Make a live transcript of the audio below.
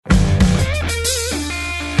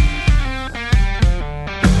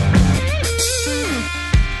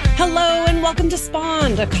welcome to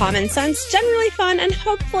Spawned, a common sense, generally fun, and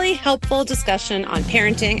hopefully helpful discussion on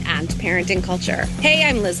parenting and parenting culture. Hey,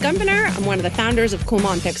 I'm Liz Gumbiner. I'm one of the founders of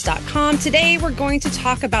CoolMomFix.com. Today, we're going to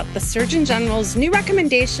talk about the Surgeon General's new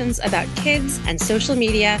recommendations about kids and social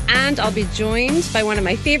media, and I'll be joined by one of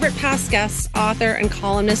my favorite past guests, author and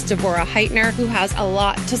columnist Devorah Heitner, who has a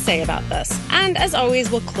lot to say about this. And as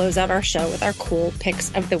always, we'll close out our show with our cool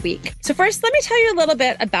picks of the week. So first, let me tell you a little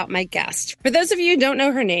bit about my guest. For those of you who don't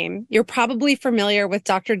know her name, you're probably familiar with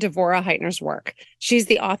Dr. Devorah Heitner's work. She's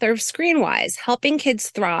the author of Screenwise, Helping Kids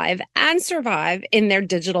Thrive and Survive in Their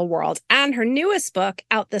Digital World. And her newest book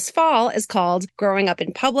out this fall is called Growing Up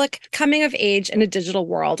in Public, Coming of Age in a Digital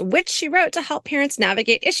World, which she wrote to help parents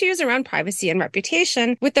navigate issues around privacy and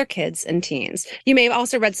reputation with their kids and teens. You may have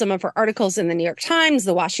also read some of her articles in the New York Times,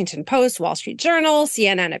 the Washington Post, Wall Street Journal,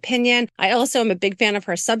 CNN Opinion. I also am a big fan of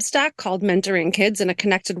her Substack called Mentoring Kids in a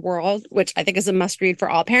Connected World, which I think is a must-read for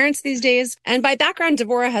all parents these days. And by background,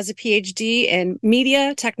 Devorah has a PhD in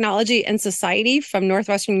media, technology, and society from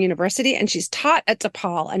Northwestern University, and she's taught at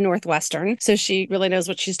DePaul and Northwestern, so she really knows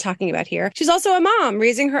what she's talking about here. She's also a mom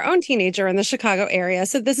raising her own teenager in the Chicago area,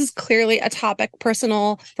 so this is clearly a topic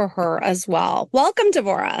personal for her as well. Welcome,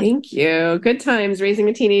 Devorah. Thank you. Good times raising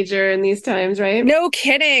a teenager in these times, right? No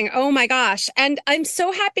kidding. Oh my gosh. And I'm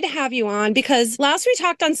so happy to have you on because last we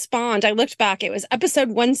talked on Spawned, I looked back, it was episode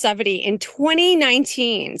 170 in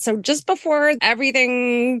 2019. So just before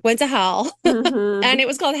everything went to hell. Mm-hmm. And it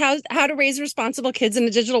was called How to Raise Responsible Kids in a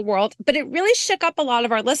Digital World. But it really shook up a lot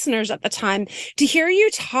of our listeners at the time to hear you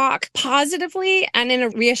talk positively and in a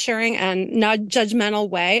reassuring and not judgmental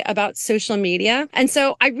way about social media. And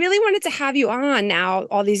so I really wanted to have you on now,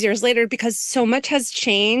 all these years later, because so much has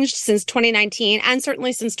changed since 2019 and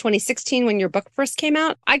certainly since 2016 when your book first came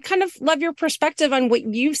out. I'd kind of love your perspective on what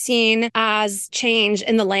you've seen as change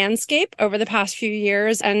in the landscape over the past few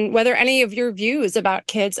years and whether any of your views about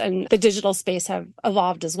kids and the digital space have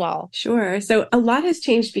evolved as well. Sure. So a lot has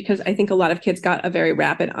changed because I think a lot of kids got a very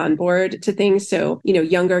rapid onboard to things. So,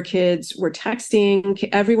 younger kids were texting,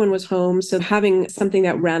 everyone was home. So having something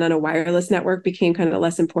that ran on a wireless network became kind of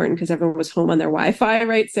less important because everyone was home on their Wi-Fi,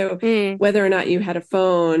 right? So whether or not you had a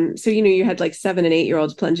phone, so, you had like 7 and 8 year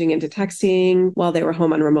olds plunging into texting while they were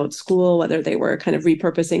home on remote school, whether they were kind of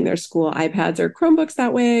repurposing their school iPads or Chromebooks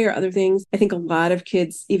that way or other things. I think a lot of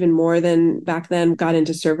kids, even more than back then, got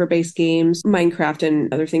into server-based games. Minecraft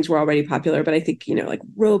and other things were already popular, but I think, like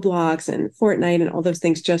Roblox and Fortnite and all those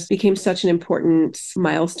things just became such an important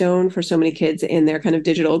milestone for so many kids in their kind of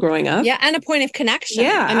digital growing up. Yeah, and a point of connection.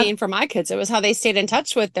 Yeah. I mean, for my kids, it was how they stayed in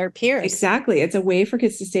touch with their peers. Exactly. It's a way for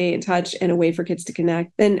kids to stay in touch and a way for kids to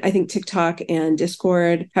connect. Then I think TikTok and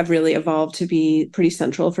Discord have really evolved to be pretty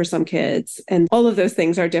central for some kids. And all of those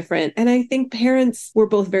things are different. And I think parents were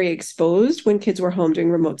both very exposed when kids were home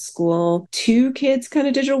doing remote school to kids' kind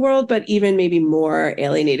of digital world, but even maybe more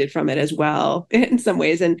alienated from it as well in some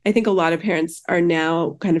ways. And I think a lot of parents are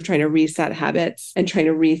now kind of trying to reset habits and trying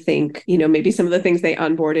to rethink, maybe some of the things they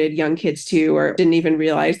onboarded young kids to or didn't even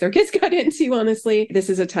realize their kids got into, honestly. This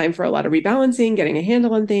is a time for a lot of rebalancing, getting a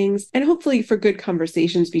handle on things, and hopefully for good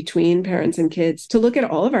conversations between parents and kids to look at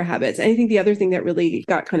all of our habits. And I think the other thing that really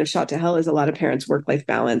got kind of shot to hell is a lot of parents' work-life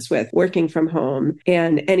balance with working from home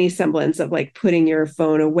and any semblance of like putting your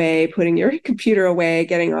phone away, putting your computer away,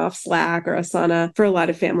 getting off Slack or Asana. For a lot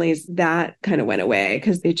of families, that kind of went away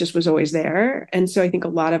because it just was always there. And so I think a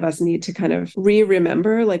lot of us need to kind of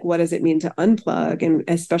remember, like, what does it mean to unplug? And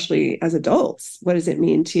especially as adults, what does it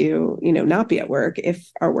mean to, not be at work if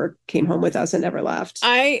our work came home with us and never left?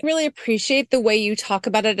 I really appreciate the way you talk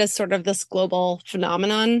about it as sort of this global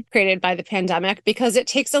phenomenon created by the pandemic, because it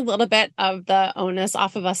takes a little bit of the onus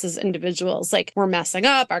off of us as individuals. Like, we're messing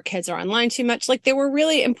up, our kids are online too much. Like, there were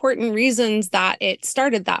really important reasons that it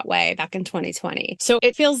started that way back in 2020. So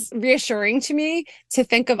it feels reassuring to me to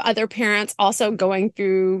think of other parents also going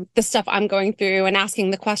through the stuff I'm going through and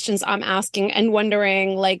asking the questions I'm asking and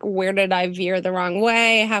wondering, like, where did I veer the wrong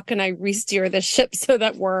way? How can I re-steer the ship so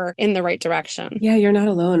that we're in the right direction? Yeah, you're not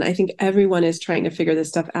alone. I think everyone is trying to figure this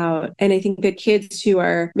stuff out. And I think that kids who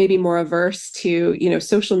are maybe more averse to,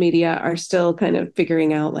 social media are still kind of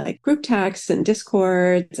figuring out like group texts and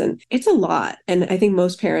Discords, and it's a lot. And I think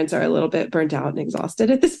most parents are a little bit burnt out and exhausted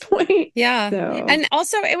at this point. Yeah. So. And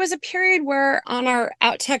also it was a period where on our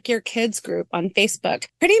Out Tech Your Kids group on Facebook,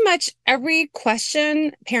 pretty much every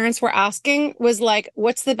question parents were asking was like,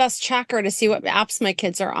 what's the best tracker to see what apps my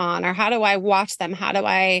kids are on? Or how do I watch them? How do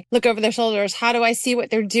I look over their shoulders? How do I see what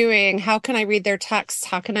they're doing? How can I read their texts?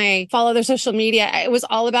 How can I follow their social media? It was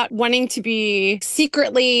all about wanting to be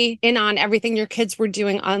secretly in on everything your kids were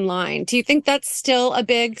doing online. Do you think that's still a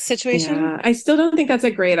big situation? Yeah, I still don't think that's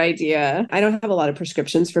a great idea. I don't have a lot of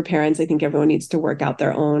prescriptions for parents. I think everyone needs to work out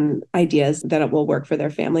their own ideas that it will work for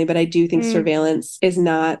their family. But I do think surveillance is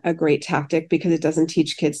not a great tactic because it doesn't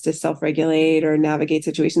teach kids to self-regulate or navigate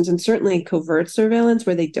situations. And certainly covert surveillance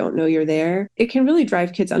where they don't know you're there, it can really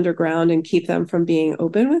drive kids underground and keep them from being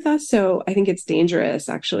open with us. So I think it's dangerous,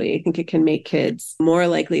 actually. I think it can make kids more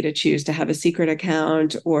likely to choose to have a secret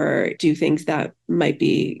account or do things that might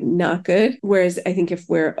be not good. Whereas I think if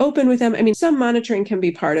we're open with them, I mean, some monitoring can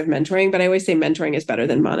be part of mentoring, but I always say mentoring is better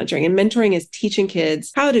than monitoring. And mentoring is teaching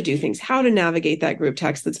kids how to do things, how to navigate that group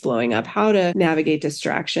text that's blowing up, how to navigate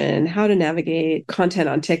distraction, how to navigate content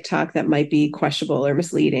on TikTok that might be questionable or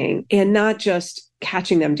misleading, and not just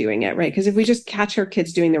catching them doing it, right? Because if we just catch our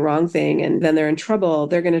kids doing the wrong thing and then they're in trouble,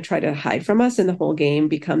 they're going to try to hide from us. And the whole game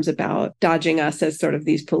becomes about dodging us as sort of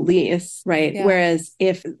these police, right? Yeah. Whereas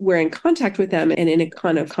if we're in contact with them and in a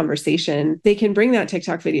kind of conversation, they can bring that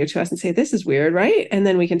TikTok video to us and say, this is weird, right? And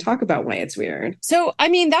then we can talk about why it's weird. So, I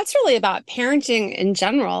mean, that's really about parenting in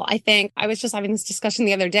general. I think I was just having this discussion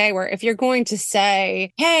the other day where if you're going to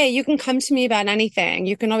say, hey, you can come to me about anything,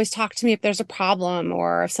 you can always talk to me if there's a problem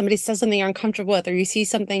or if somebody says something you're uncomfortable with, or you see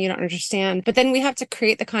something you don't understand. But then we have to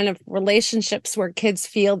create the kind of relationships where kids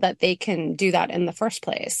feel that they can do that in the first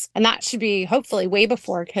place. And that should be hopefully way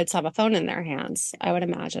before kids have a phone in their hands, I would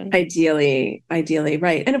imagine. Ideally,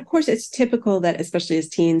 right. And of course, it's typical that especially as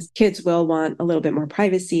teens, kids will want a little bit more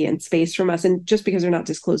privacy and space from us. And just because they're not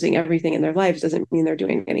disclosing everything in their lives doesn't mean they're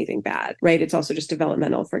doing anything bad, right? It's also just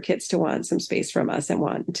developmental for kids to want some space from us and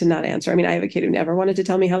want to not answer. I mean, I have a kid who never wanted to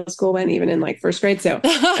tell me how school went, even in like first grade. So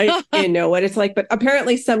I didn't know what it's like. But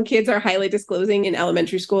apparently some kids are highly disclosing in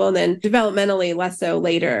elementary school and then developmentally less so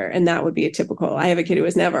later. And that would be a typical. I have a kid who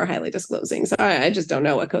was never highly disclosing. So I just don't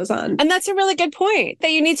know what goes on. And that's a really good point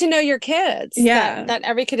that you need to know your kids. Yeah. That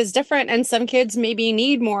every kid is different. And some kids maybe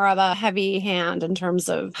need more of a heavy hand in terms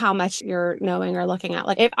of how much you're knowing or looking at.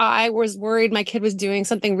 Like if I was worried my kid was doing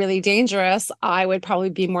something really dangerous, I would probably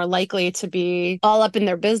be more likely to be all up in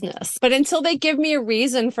their business. But until they give me a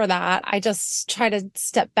reason for that, I just try to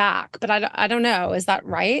step back. But I don't know. Is that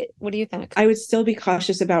right? What do you think? I would still be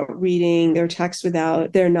cautious about reading their text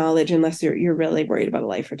without their knowledge unless you're really worried about a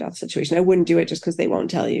life or death situation. I wouldn't do it just because they won't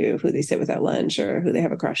tell you who they sit with at lunch or who they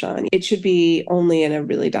have a crush on. It should be only in a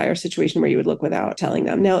really dire situation where you would look without telling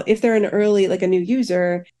them. Now, if they're an early, like a new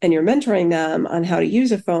user, and you're mentoring them on how to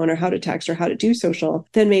use a phone or how to text or how to do social,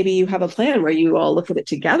 then maybe you have a plan where you all look at it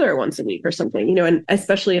together once a week or something, and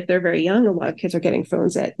especially if they're very young, a lot of kids are getting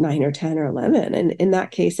phones at 9 or 10 or 11. And in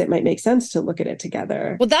that case, it might make sense to look at it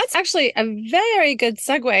together. Well, that's actually a very good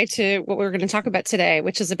segue to what we're going to talk about today,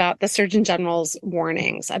 which is about the Surgeon General's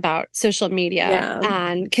warnings about social media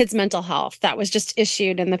and kids' mental health that was just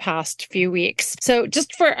issued in the past few weeks. So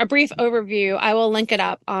just for a brief overview, I will link it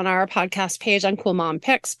up on our podcast page on Cool Mom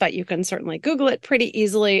Picks, but you can certainly Google it pretty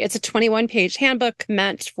easily. It's a 21-page handbook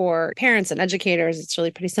meant for parents and educators. It's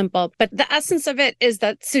really pretty simple. But the essence of it is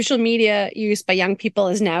that social media use by young people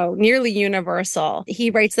is now nearly universal. He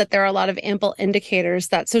writes that there are a lot of ample indicators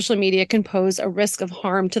that social media can pose a risk of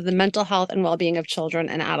harm to the mental health and well-being of children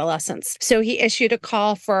and adolescents. So he issued a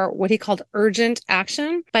call for what he called urgent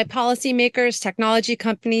action by policymakers, technology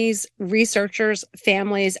companies, researchers,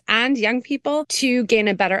 families, and young people to gain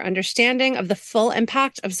a better understanding of the full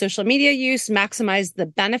impact of social media use, maximize the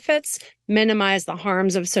benefits, minimize the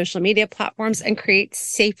harms of social media platforms, and create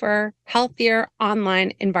safer, healthier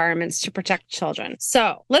online environments to protect children.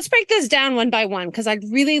 So let's break this down one by one, because I'd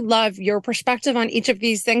really love your perspective on each of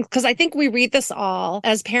these things, because I think we read this all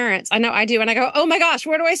as parents. I know I do. And I go, oh my gosh,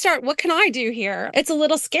 where do I start? What can I do here? It's a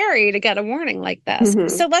little scary to get a warning like this. Mm-hmm.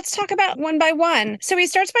 So let's talk about one by one. So he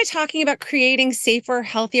starts by talking about creating safer,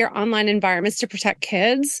 healthier online environments to protect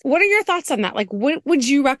kids. What are your thoughts on that? Like, what would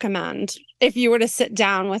you recommend if you were to sit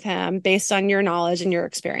down with him based on your knowledge and your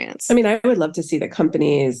experience? I mean, I would love to see the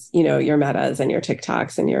companies, your Metas and your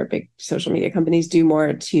TikToks and your big social media companies do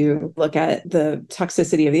more to look at the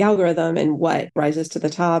toxicity of the algorithm and what rises to the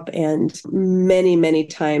top, and many, many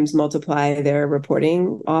times multiply their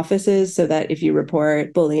reporting offices so that if you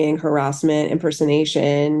report bullying, harassment,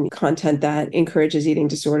 impersonation, content that encourages eating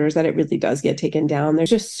disorders, that it really does get taken down. There's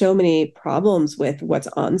just so many problems with what's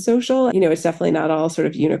on social. It's definitely not all sort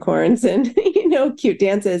of unicorns and cute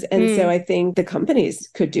dances. And so I think the companies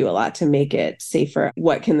could do a lot to make it safer.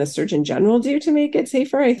 What can the Surgeon General do to make it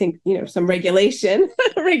safer? I think, some regulation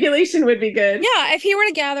would be good. Yeah, if he were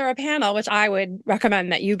to gather a panel, which I would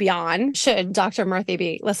recommend that you be on, should Dr. Murthy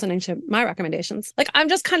be listening to my recommendations. I'm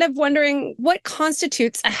just kind of wondering what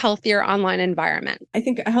constitutes a healthier online environment. I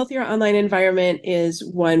think a healthier online environment is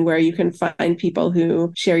one where you can find people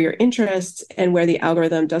who share your interests and where the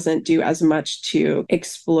algorithm doesn't do as much to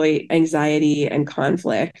exploit anxiety and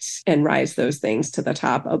conflict and rise those things to the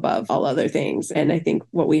top above all other things. And I think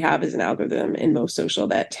what we have is an algorithm in most social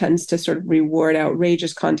that tends to sort of reward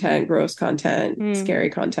outrageous content, gross content, scary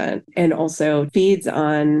content, and also feeds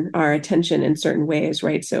on our attention in certain ways,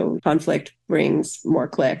 right? So conflict brings more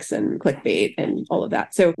clicks and clickbait and all of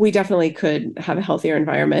that. So we definitely could have a healthier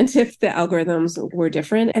environment if the algorithms were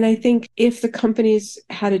different. And I think if the companies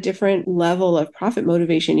had a different level of profit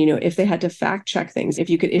motivation, if they had to fact check things, if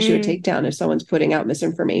you could issue a takedown if someone's putting out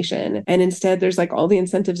misinformation, and instead there's all the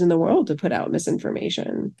incentives in the world to put out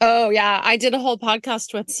misinformation. Oh yeah. I did a whole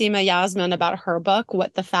podcast with Seema Yasmin about her book,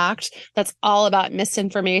 What the Fact, that's all about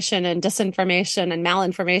misinformation and disinformation and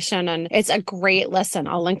malinformation. And it's a great listen.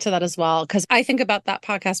 I'll link to that as well, because I think about that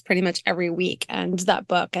podcast pretty much every week and that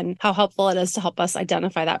book and how helpful it is to help us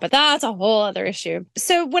identify that. But that's a whole other issue.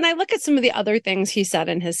 So when I look at some of the other things he said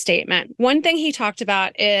in his statement, one thing he talked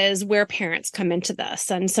about is where parents come into this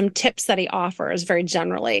and some tips that he offers very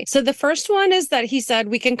generally. So the first one is that he said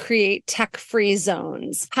we can create tech-free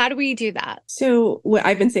zones. How do we do that? So what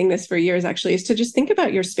I've been saying this for years actually is to just think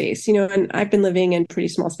about your space, and I've been living in pretty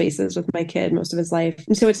small spaces with my kid most of his life.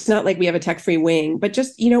 And so it's not like we have a tech-free wing, but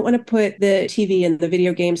just you don't want to put the TV and the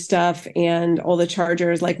video game stuff and all the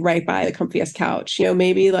chargers right by the comfiest couch.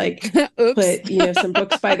 Maybe put some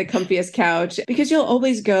books by the comfiest couch, because you'll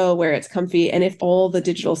always go where it's comfy. And if all the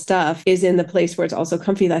digital stuff is in the place where it's also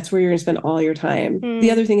comfy, that's where you're going to spend all your time.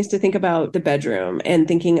 The other thing is to think about the bedroom and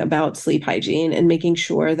thinking about sleep hygiene and making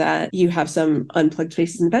sure that you have some unplugged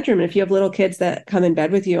spaces in the bedroom. And if you have little kids that come in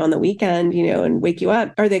bed with you on the weekend, and wake you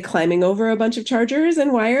up, are they climbing over a bunch of chargers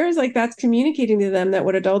and wires? That's communicating to them that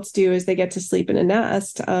what adults do is they get to sleep in a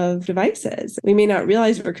nest of devices. We may not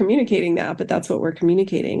realize we're communicating that, but that's what we're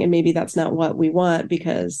communicating. And maybe that's not what we want,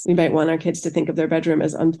 because we might want our kids to think of their bedroom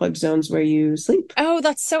as unplugged zones where you sleep. Oh,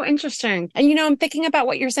 that's so interesting. And I'm thinking about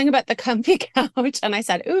what you're saying about the comfy couch. And I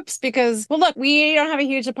said, oops, because, well, look, we don't have a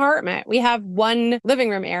huge apartment. We have one living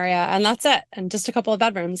room area and that's it. And just a couple of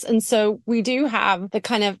bedrooms. And so we do have the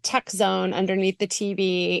kind of tech zone underneath the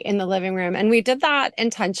TV in the living room. And we did that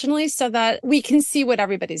intentionally so that we can see what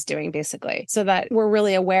everybody's doing, basically, so that we're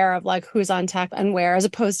really aware of who's on tech and where, as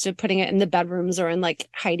opposed to putting it in the bedrooms or in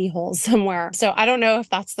hidey holes somewhere. So I don't know if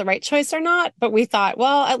that's the right choice or not, but we thought,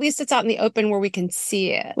 well, at least it's out in the open where we can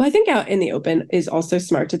see it. Well, I think out in the open is also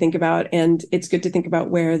smart to think about. And it's good to think about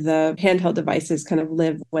where the handheld devices kind of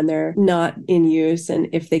live when they're not in use, and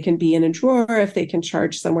if they can be in a drawer, if they can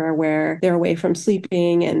charge somewhere where they're away from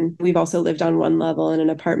sleeping. And we've also lived on one level in an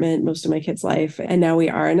apartment most of my kids' life. And now we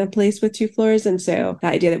are in a place with 2 floors. And so the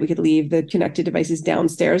idea that we could leave the connected devices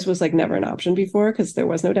downstairs was never an option before, because there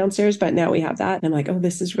was no downstairs, but now we have that. And I'm oh,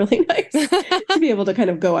 this is really nice to be able to kind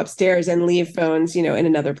of go upstairs and leave phones, in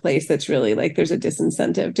another place that's really there's a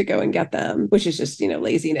disincentive to go and get them, which is just,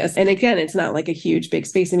 laziness. And again, it's not a huge, big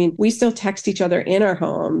space. I mean, we still text each other in our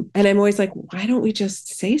home. And I'm always why don't we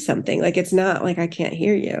just say something? It's not I can't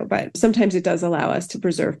hear you, but sometimes it does allow us to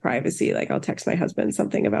preserve privacy. I'll text my husband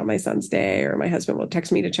something about my son's day, or my husband will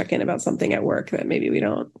text me to check in about something at work that maybe we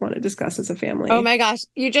don't want to discuss as a family. Oh my gosh.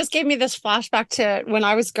 You just gave me this flashback to when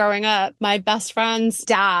I was growing up. My best friend's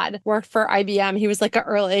dad worked for IBM. He was an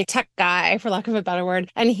early tech guy, for lack of a better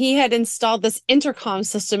word. And he had installed this intercom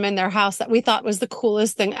system in their house that we thought was the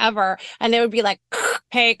coolest thing ever. And it would be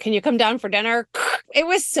hey, can you come down for dinner? It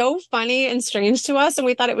was so funny and strange to us. And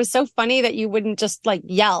we thought it was so funny that you wouldn't just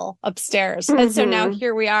yell upstairs. Mm-hmm. And so now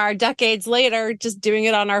here we are decades later, just doing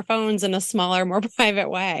it on our phones in a smaller, more private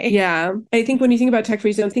way. Yeah. I think when you think about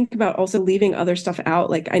tech-free zone, think about also leaving other stuff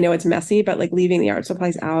out. I know it's messy, but leaving the art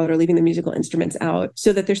supplies out or leaving the musical instruments out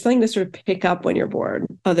so that there's something to sort of pick up when you're bored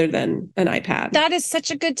other than an iPad. That is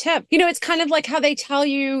such a good tip. It's kind of how they tell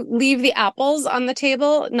you leave the apples on the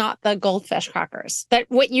table, not the goldfish crackers. That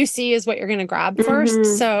what you see is what you're going to grab first.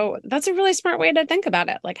 Mm-hmm. So that's a really smart way to think about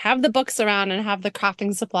it. Have the books around and have the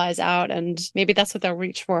crafting supplies out. And maybe that's what they'll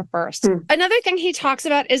reach for first. Another thing he talks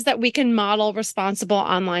about is that we can model responsible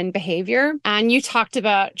online behavior. And you talked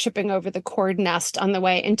about tripping over the cord nest on the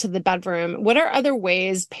way into the bedroom. What are other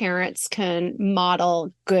ways parents can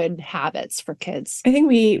model good habits for kids? I think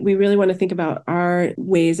we really want to think about our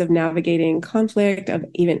ways of navigating conflict, of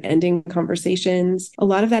even ending conversations. A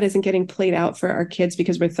lot of that that isn't getting played out for our kids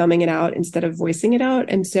because we're thumbing it out instead of voicing it out.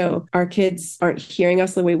 And so our kids aren't hearing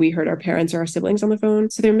us the way we heard our parents or our siblings on the phone.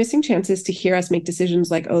 So they're missing chances to hear us make decisions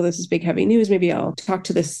like, oh, this is big, heavy news. Maybe I'll talk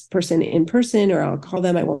to this person in person, or I'll call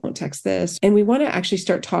them. I won't text this. And we want to actually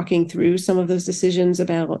start talking through some of those decisions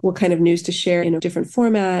about what kind of news to share in a different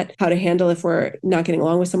format, how to handle if we're not getting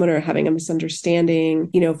along with someone or having a misunderstanding,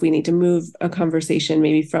 if we need to move a conversation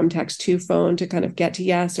maybe from text to phone to kind of get to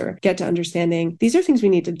yes or get to understanding. These are things we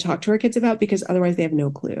need to talk to our kids about because otherwise they have no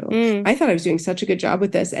clue. I thought I was doing such a good job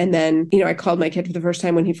with this. And then, I called my kid for the first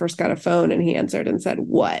time when he first got a phone and he answered and said,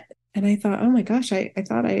 "What?" And I thought, oh my gosh, I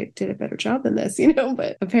thought I did a better job than this,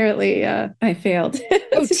 but apparently I failed.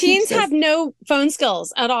 Oh, teens have no phone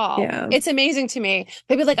skills at all. Yeah. It's amazing to me.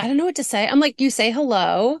 They'd be like, I don't know what to say. I'm like, you say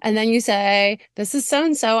hello, and then you say, this is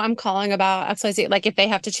so-and-so, I'm calling about XYZ. Like if they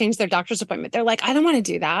have to change their doctor's appointment, they're like, I don't want to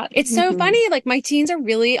do that. It's so funny. Like my teens are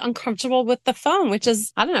really uncomfortable with the phone, which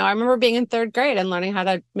is, I don't know. I remember being in third grade and learning how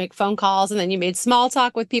to make phone calls. And then you made small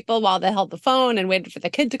talk with people while they held the phone and waited for the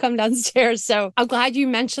kid to come downstairs. So I'm glad you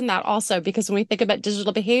mentioned that also, because when we think about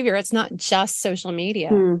digital behavior, it's not just social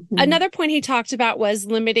media. Another point he talked about was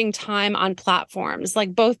limiting time on platforms,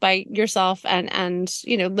 like both by yourself and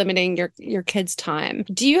limiting your kids' time.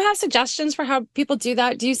 Do you have suggestions for how people do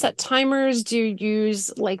that? Do you set timers? Do you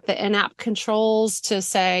use like the in-app controls to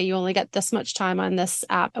say you only get this much time on this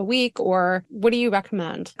app a week? Or what do you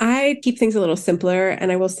recommend? I keep things a little simpler.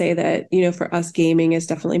 And I will say that, for us, gaming is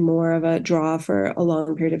definitely more of a draw for a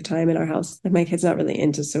long period of time in our house. Like my kid's not really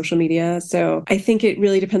into social media. So I think it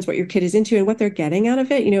really depends what your kid is into and what they're getting out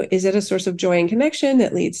of it. Is it a source of joy and connection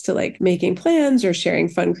that leads to like making plans or sharing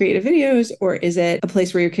fun, creative videos? Or is it a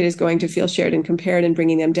place where your kid is going to feel shared and compared and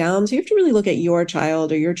bringing them down? So you have to really look at your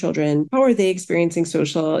child or your children. How are they experiencing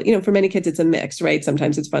social? For many kids, it's a mix, right?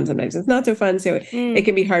 Sometimes it's fun, sometimes it's not so fun. So it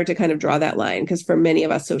can be hard to kind of draw that line because for many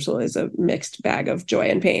of us, social is a mixed bag of joy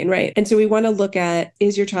and pain, right? And so we want to look at,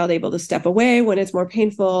 is your child able to step away when it's more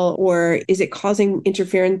painful? Or is it causing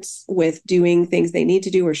interference with doing things they need to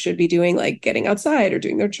do or should be doing, like getting outside or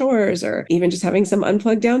doing their chores or even just having some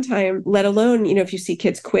unplugged downtime, let alone, if you see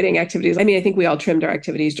kids quitting activities. I mean, I think we all trimmed our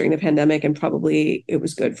activities during the pandemic and probably it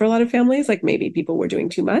was good for a lot of families. Like maybe people were doing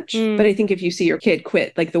too much. But I think if you see your kid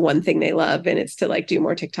quit like the one thing they love and it's to like do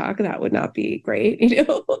more TikTok, that would not be great,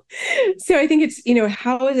 So I think it's,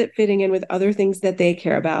 how is it fitting in with other things that they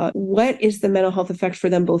care about? What is the mental health effect for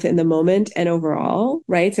them both in the moment and overall,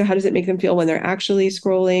 right? So how does it make them feel when they're actually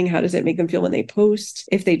scrolling? How does it make them feel when they post?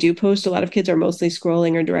 If they do post, a lot of kids are mostly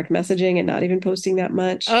scrolling or direct messaging and not even posting that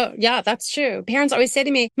much. Oh, yeah, that's true. Parents always say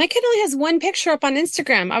to me, my kid only has one picture up on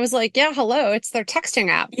Instagram. I was like, yeah, hello, it's their texting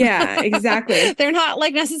app. Yeah, exactly. They're not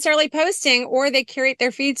like necessarily posting, or they curate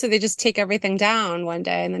their feed. So they just take everything down one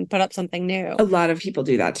day and then put up something new. A lot of people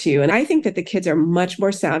do that too. And I think that the kids are much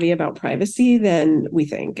more savvy about privacy than we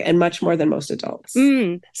think and much more than most adults.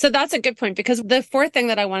 So that's a good point, because the fourth thing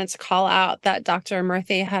that I wanted to call out that Dr.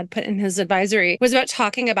 Murthy had put in his advisory was about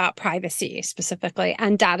talking about privacy specifically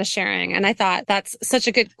and data sharing. And I thought that's such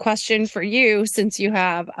a good question for you since you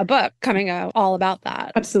have a book coming out all about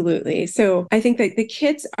that. Absolutely. So I think that the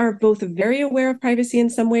kids are both very aware of privacy in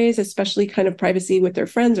some ways, especially kind of privacy with their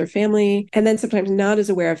friends or family, and then sometimes not as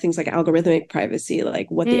aware of things like algorithmic privacy, like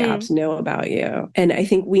what the apps know about you. And I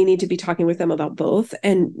think we need to be talking with them about both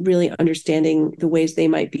and really understanding the ways they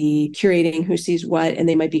might be curating who sees what. And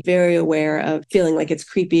they might be very aware of feeling like it's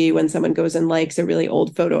creepy when someone goes and likes a really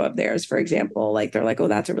old photo of theirs, for example. Like they're like, oh,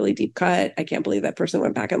 that's a really deep cut. I can't believe that person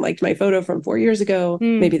went back and liked my photo from 4 years ago.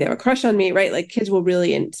 Maybe they have a crush on me, right? Like kids will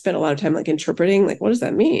really spend a lot of time like interpreting, like, what does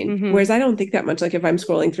that mean? Whereas I don't think that much. Like if I'm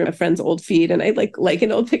scrolling through a friend's old feed and I like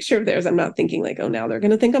an old picture of theirs, I'm not thinking like, oh, now they're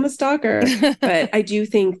going to think I'm a stalker. But I do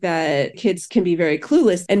think that kids can be very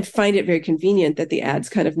clueless and find it very convenient that the ads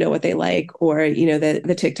kind of know what they like, or,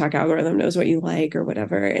 the TikTok algorithm knows what you like or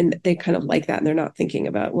whatever. And they kind of like that. And they're not thinking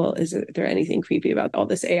about, well, is there anything creepy about all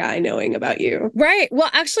this AI knowing about you? Right. Well,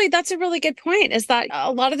 actually, that's a really good point, is that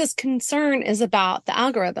a lot of this concern is about the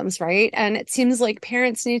algorithms, right? And it seems like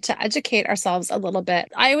parents need to educate ourselves a little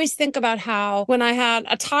bit. I always think about how when I had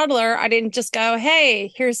a toddler, I didn't just go,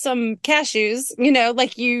 hey, here's some cashews,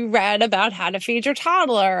 like you read about how to feed your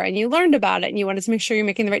toddler and you learned about it and you wanted to make sure you're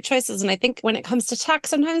making the right choices. And I think when it comes to tech,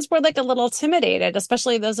 sometimes we're like a little intimidated,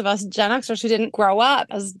 especially those of us Gen Xers who didn't grow up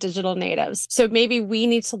as digital natives. So maybe we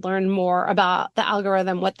need to learn more about the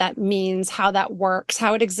algorithm, what that means, how that works,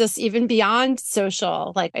 how it exists even beyond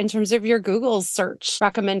social, like in terms of your Google search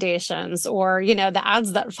recommendations or, the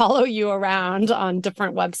ads that follow you around on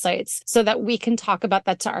different websites so that we can talk about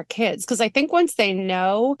that to our kids. Because I think once they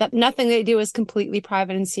know that nothing they do is completely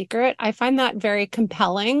private and secret, I find that very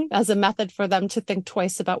compelling as a method for them to think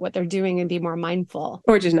twice about what they're doing and be more mindful.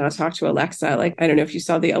 Or just not talk to Alexa. Like, I don't know if you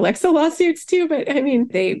saw the Alexa lawsuits too, but I mean,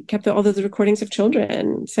 they kept all those recordings of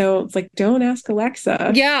children. So it's like, don't ask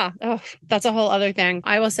Alexa. Yeah. Oh, that's a whole other thing.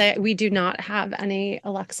 I will say we do not have any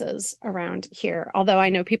Alexas around here, although I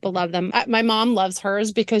know people love them. My mom loves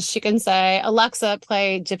hers because she can say, Alexa,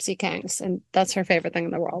 play Gypsy Kings. And that's her favorite thing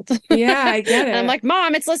in the world. Yeah, I get it. And I'm like,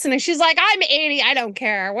 Mom, it's listening. She's like, I'm 80. I don't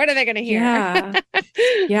care. What are they going to hear? Yeah.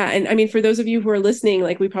 Yeah. And I mean, for those of you who are listening,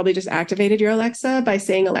 like we probably just activated your Alexa by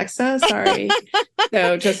saying Alexa, sorry.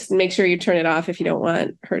 So just make sure you turn it off if you don't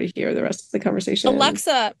want her to hear the rest of the conversation.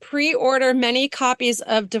 Alexa, pre-order many copies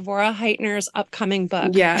of Devorah Heitner's upcoming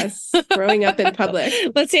book. Yes. Growing Up in Public.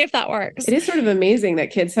 Let's see if that works. It is sort of amazing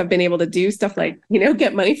that kids have been able to do stuff like,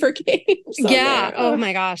 get money for games. Yeah. Oh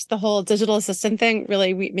my gosh. The whole digital assistant thing,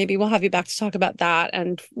 really, maybe we'll have you back to talk about that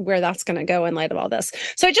and where that's going to go in light of all this.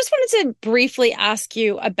 So I just wanted to briefly ask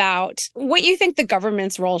you about what you think the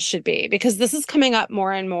government's role should be, because this is coming up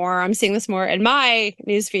more and more. I'm seeing this more in my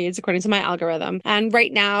news feeds, according to my algorithm. And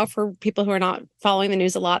right now, for people who are not following the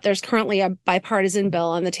news a lot, there's currently a bipartisan bill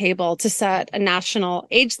on the table to set a national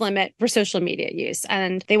age limit for social media use.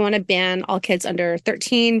 And they want to ban all kids under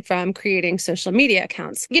 13 from creating social media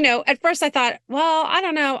accounts. At first I thought, well, I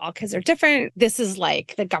don't know, all kids are different. This is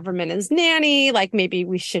like the government is nanny, like maybe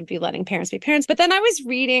we should be letting parents be parents. But then I was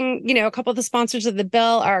reading, a couple of the sponsors of the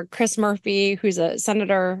bill are Chris Murphy, who's a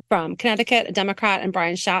senator from Connecticut, a Democrat, and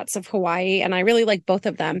Brian Schatz of Hawaii. And I really like both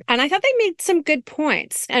of them. And I thought they made some good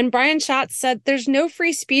points. And Brian Schatz said there's no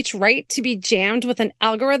free speech right to be jammed with an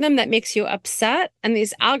algorithm that makes you upset. And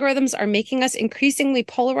these algorithms are making us increasingly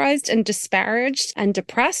polarized and disparaged and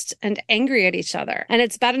depressed and angry at each other. And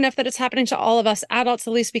it's bad enough that it's happening to all of us adults.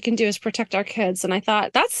 The least we can do is protect our kids. And I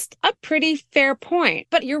thought that's a pretty fair point.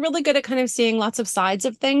 But you're really good at kind of seeing lots of sides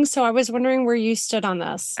of things. So I was wondering where you stood on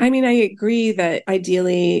this. I mean, I agree that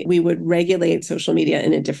ideally we would regulate social media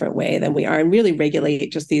in a different way than we are and really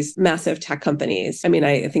regulate just these massive tech companies. I mean,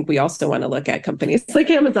 I think we also want to look at companies like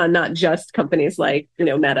Amazon, not just companies like,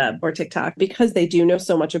 Meta or TikTok, because they do know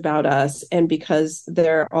so much about us and because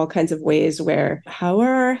there are all kinds of ways where how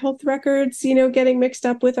are our health records, getting mixed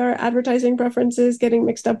up with our advertising preferences, getting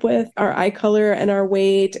mixed up with our eye color and our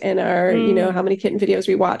weight and our, how many kitten videos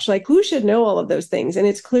we watch. Like, who should know all of those things? And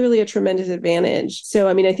it's clearly a tremendous advantage. So,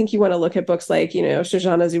 I mean, I think you want to look at books like,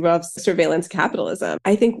 Shoshana Zuboff's Surveillance Capitalism.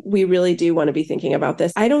 I think we really do want to be thinking about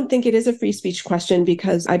this. I don't think it is a free speech question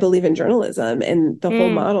because I believe in journalism, and the whole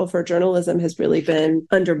model for journalism has really been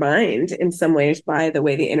undermined in some ways by the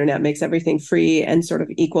way the internet makes everything free and sort of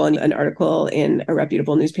equal. And an article in a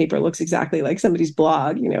reputable newspaper looks exactly like somebody's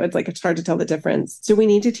blog. It's hard to tell the difference. So we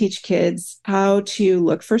need to teach kids how to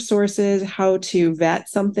look for sources, how to vet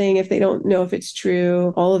something if they don't know if it's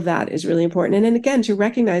true. All of that is really important. And then again, to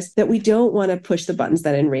recognize that we don't want to push the buttons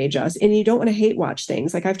that enrage us, and you don't want to hate watch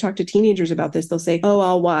things. Like I've talked to teenagers about this. They'll say, oh,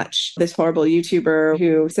 I'll watch this horrible YouTuber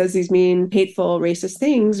who says these mean, hateful, racist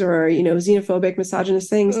things or, xenophobic, misogynist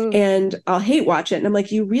things, and I'll hate watch it. And I'm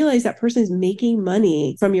like, you realize that person is making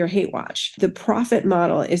money from your hate watch. The profit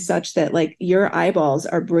model is such that like your eyeballs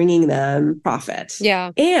are bringing them profit.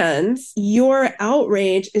 Yeah. And your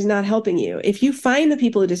outrage is not helping you. If you find the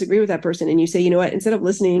people who disagree with that person and you say, you know what, instead of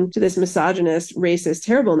listening to this misogynist, racist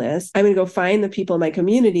terribleness, I'm going to go find the people in my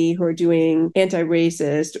community who are doing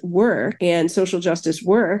anti-racist work and social justice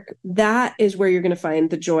work, that is where you're going to find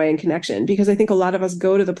the joy and connection. Because I think a lot of us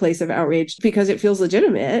go to the place of outrage because it feels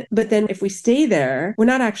legitimate. But then if we stay there, we're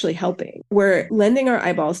not actually helping. We're lending our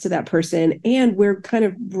eyeballs to that person and we're kind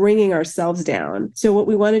of bringing ourselves down. So what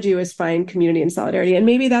we want to do is find community and solidarity. And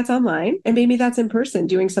maybe that's online and maybe that's in person,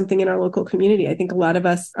 doing something in our local community. I think a lot of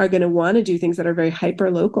us are going to want to do things that are very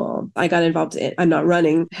hyper local. I got involved in, I'm not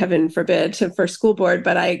running, heaven forbid, for school board,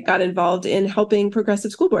 but I got involved in helping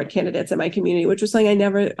progressive school board candidates in my community, which was something I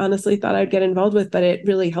never honestly thought I'd get involved with, but it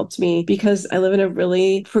really helped me because I live in a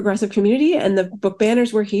really progressive community and the book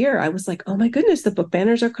banners were here. I was like, oh my goodness, the book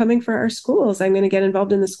banners are coming for our schools. I'm going to get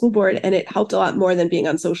involved in the school board. And it helped a lot more than being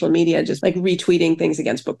on social media, just like retweeting things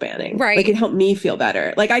against book banning. Right. Like it helped me feel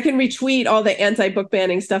better. Like I can retweet all the anti-book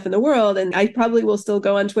banning stuff in the world. And I probably will still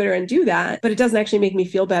go on Twitter and do that, but it doesn't actually make me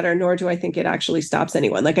feel better, nor do I think it actually stops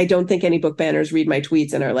anyone. Like I don't think any book banners read my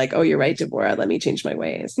tweets and are like, oh, you're right, Devorah, let me change my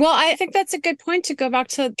ways. Well, I think that's a good point to go back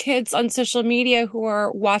to kids on social media who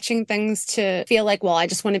are watching things things to feel like, well, I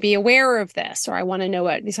just want to be aware of this, or I want to know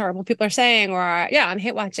what these horrible people are saying, or yeah, I'm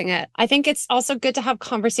hate watching it. I think it's also good to have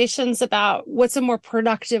conversations about what's a more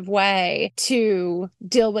productive way to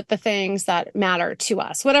deal with the things that matter to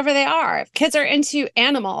us, whatever they are. If kids are into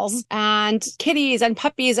animals and kitties and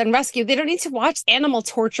puppies and rescue, they don't need to watch animal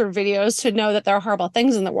torture videos to know that there are horrible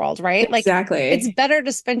things in the world, right? Exactly. It's better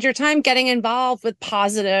to spend your time getting involved with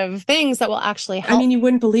positive things that will actually help. I mean, you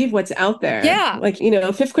wouldn't believe what's out there. Yeah. Like,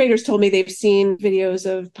 fifth graders told me they've seen videos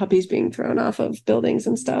of puppies being thrown off of buildings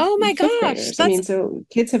and stuff. Oh my gosh. I mean, so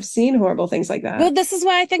kids have seen horrible things like that. Well, this is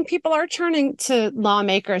why I think people are turning to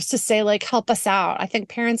lawmakers to say, like, help us out. I think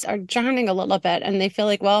parents are drowning a little bit and they feel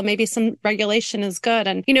like, well, maybe some regulation is good.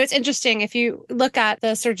 And, it's interesting. If you look at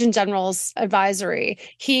the Surgeon General's advisory,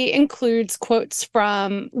 he includes quotes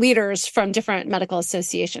from leaders from different medical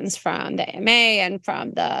associations, from the AMA and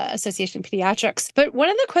from the Association of Pediatrics. But one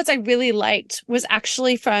of the quotes I really liked was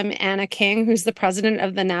actually from Anna King, who's the president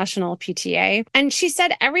of the National PTA. And she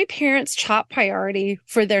said, every parent's top priority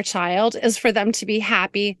for their child is for them to be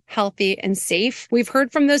happy, healthy, and safe. We've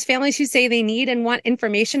heard from those families who say they need and want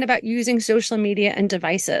information about using social media and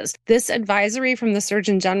devices. This advisory from the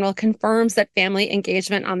Surgeon General confirms that family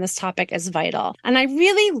engagement on this topic is vital. And I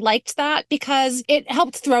really liked that because it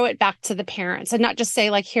helped throw it back to the parents and not just say,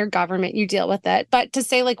 like, here, government, you deal with it, but to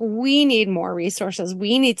say, like, we need more resources.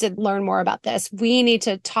 We need to learn more about this. We need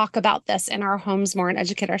to talk about this in our homes more and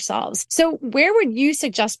educate ourselves. So where would you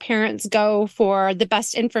suggest parents go for the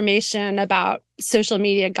best information about social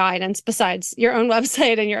media guidance besides your own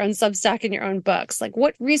website and your own Substack and your own books? Like,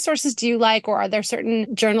 what resources do you like, or are there certain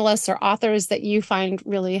journalists or authors that you find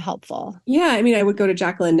really helpful? Yeah, I mean, I would go to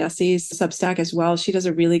Jacqueline Nessie's Substack as well. She does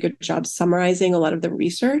a really good job summarizing a lot of the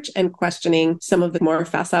research and questioning some of the more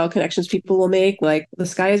facile connections people will make, like the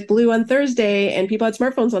sky is blue on Thursday and people had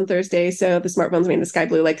smartphones on Thursday, so the smartphones made the sky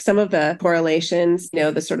blue. Like some of the correlations,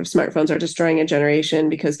 the sort of smartphones are destroying a generation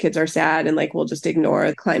because kids are sad and like we'll just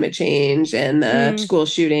ignore climate change and the school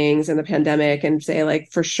shootings and the pandemic and say, like,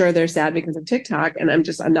 for sure they're sad because of TikTok. And I'm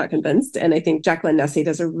not convinced. And I think Jacqueline Nessie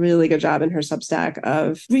does a really good job in her Substack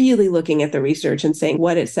of really looking at the research and saying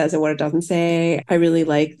what it says and what it doesn't say. I really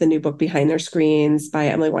like the new book Behind Their Screens by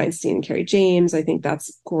Emily Weinstein and Carrie James. I think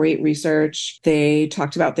that's great research. They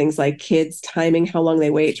talked about things like kids timing how long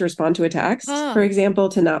they wait to respond to a text, for example,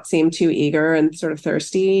 to not seem too eager and sort of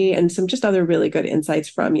thirsty, and some just other really good insights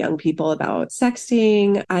from young people about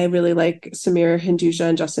sexting. I really like Samir Hinduja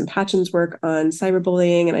and Justin Patchen's work on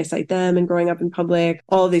cyberbullying, and I cite them and growing up in public.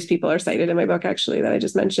 All of these people are cited in my book, actually, that I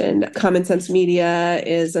just mentioned. Common Sense Media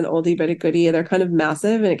is an oldie but a goodie. They're kind of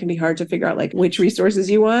massive, and it can be hard to figure out like which resources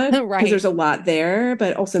you want, because there's a lot there,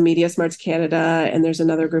 but also Media Smarts Canada, and there's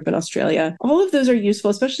another group in Australia. All of those are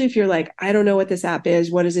useful, especially if you're like, I don't know what this app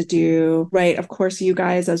is. What does it do? Right. Of course, you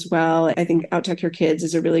guys as well. I think Outtech Your Kids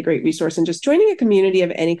is a really great resource, and just joining a community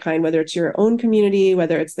of any kind, whether it's your own community,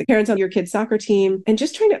 whether it's the parents on your kid's soccer team, and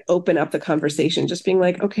just trying to open up the conversation, just being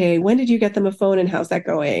like, okay, when did you get them a phone and how's that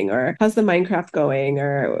going? Or how's the Minecraft going?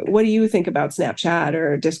 Or what do you think about Snapchat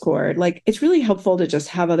or Discord? Like, it's really helpful to just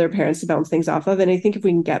have other parents to bounce things off of. And I think if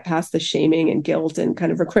we can get past the shaming and guilt and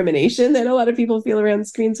kind of recrimination that a lot of people feel around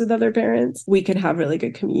screens with other parents, we could have really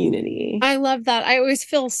good community. I love that. I always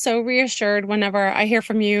feel so reassured whenever I hear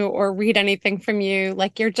from you or read anything from you.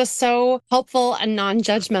 Like, you're just so helpful and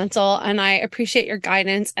non-judgmental, and I appreciate your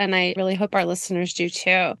guidance, and I really hope our listeners do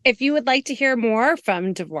too. If you would like to hear more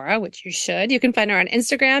from Devorah, which you should, you can find her on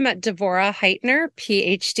Instagram at Devorah Heitner,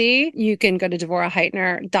 PhD. You can go to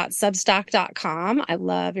devorahheitner.substack.com. I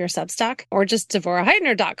love your Substack. Or just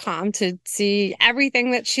devorahheitner.com to see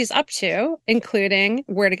everything that she's up to, including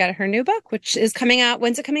where to get her new book, which is coming out.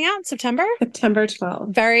 When's it coming out? September? September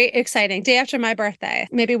 12th. Very exciting. Day after my birthday.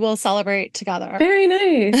 Maybe we'll celebrate together. Very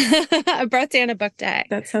nice. A birthday and a book day.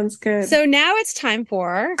 That sounds good. So now it's time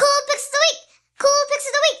for Cool Picks of the Week. Cool Picks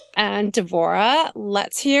of the Week. And Devorah,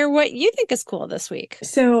 let's hear what you think is cool this week.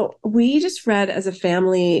 So we just read as a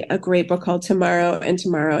family a great book called Tomorrow and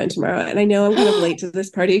Tomorrow and Tomorrow. And I know I'm kind of late to this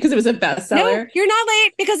party because it was a bestseller. No, you're not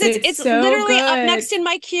late, because it's so literally good. up next in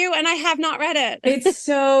my queue and I have not read it. It's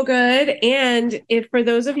so good. And if for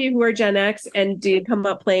those of you who are Gen X and did come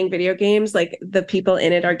up playing video games, like the people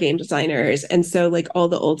in it are game designers. And so like all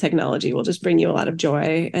the old technology will just bring you a lot of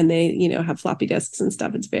joy. And they, have floppy disks and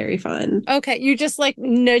stuff. It's very fun. Okay. You You just like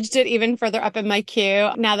nudged it even further up in my queue.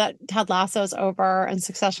 Now that Ted Lasso is over and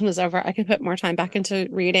Succession is over, I can put more time back into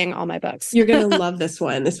reading all my books. You're going to love this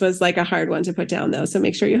one. This was like a hard one to put down though. So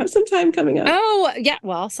make sure you have some time coming up. Oh, yeah.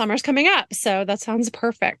 Well, summer's coming up. So that sounds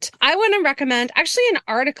perfect. I want to recommend actually an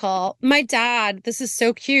article. My dad, this is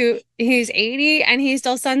so cute. He's 80 and he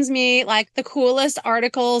still sends me like the coolest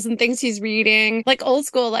articles and things he's reading, like old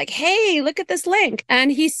school, like, hey, look at this link.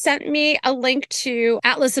 And he sent me a link to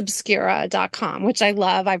atlasobscura.com, which I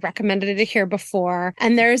love. I've recommended it here before.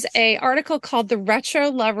 And there's a article called The Retro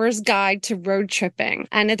Lover's Guide to Road Tripping.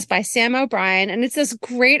 And it's by Sam O'Brien. And it's this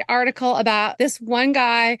great article about this one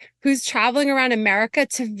guy who's traveling around America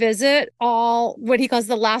to visit all what he calls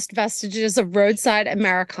the last vestiges of roadside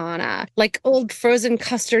Americana, like old frozen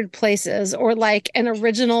custard places, or like an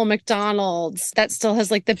original McDonald's that still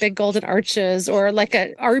has like the big golden arches, or like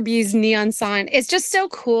a Arby's neon sign. It's just so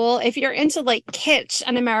cool. If you're into like kitsch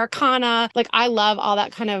and Americana, like I love all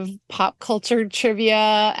that kind of pop culture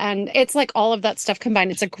trivia, and it's like all of that stuff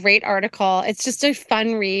combined. It's a great article. It's just a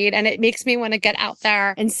fun read, and it makes me want to get out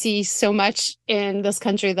there and see so much in this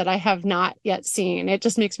country that I have not yet seen. It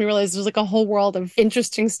just makes me realize there's like a whole world of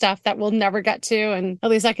interesting stuff that we'll never get to, and at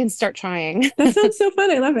least I can start trying. That sounds so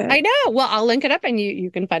fun. I love it. I know. Well, I'll link it up and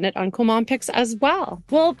you can find it on Cool Mom Picks as well.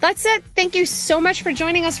 Well, that's it. Thank you so much for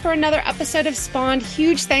joining us for another episode of Spawned.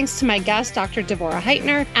 Huge thanks to my guest, Dr. Devorah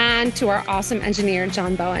Heitner, and to our awesome engineer,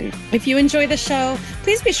 John Bowen. If you enjoy the show,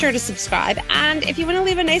 please be sure to subscribe. And if you want to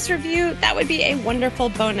leave a nice review, that would be a wonderful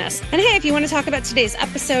bonus. And hey, if you want to talk about today's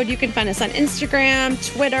episode, you can find us on Instagram,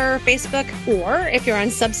 Twitter, Facebook, or if you're on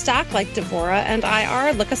Substack like Devorah and I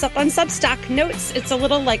are, look us up on Substack Notes. It's a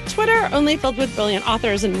little like Twitter, only filled with brilliant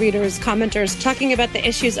authors and readers, commenters, talking about the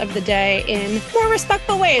issues of the day in more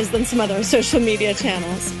respectful ways than some other social media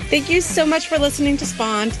channels. Thank you so much for listening to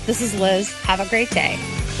Spawned. This is Liz. Have a great day.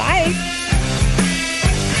 Bye.